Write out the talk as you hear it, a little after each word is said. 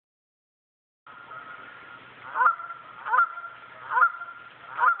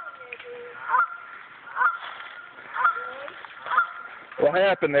what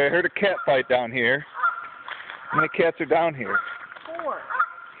happened there. I heard a cat fight down here. How many cats are down here? 4.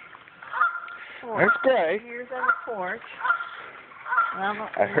 There's Gray. Here's on the porch. Well,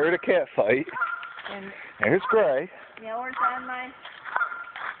 I heard a cat fight. And There's Gray. Yeller's on my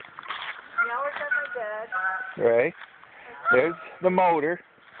bed. Gray. There's the motor.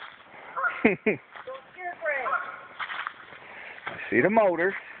 Don't scare Gray. I see the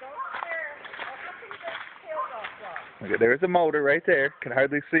motor. Don't scare him. I'll look at his tail off. Look at, there's the motor right there. Can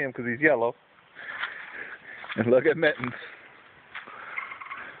hardly see him because he's yellow. And look at Mittens.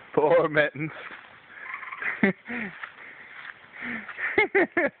 Poor Mittens.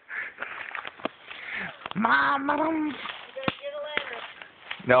 Mama. You gotta get a ladder.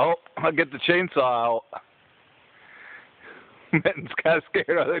 No, I'll get the chainsaw out. Mittens got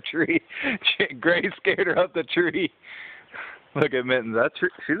scared of the tree. Gray scared her up the tree. Look at Mittens.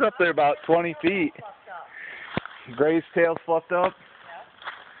 She's up there about 20 feet. Gray's tail's fluffed up.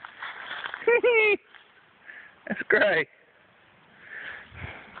 Yep. That's Gray.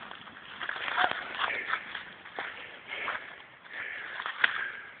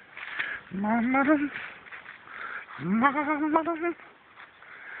 Mama. Mama.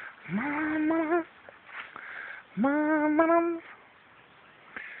 Mama. Mama.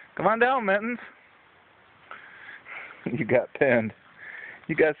 Come on down, Mittens. You got pinned.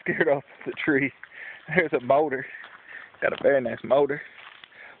 You got scared off the tree. There's a motor. Got a very nice motor.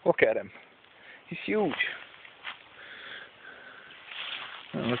 Look at him. He's huge.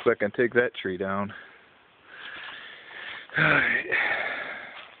 Well, looks like I can take that tree down. Alright.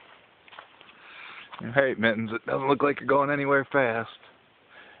 Hey, Mittens, it doesn't look like you're going anywhere fast.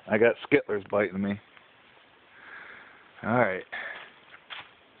 I got skittlers biting me. Alright.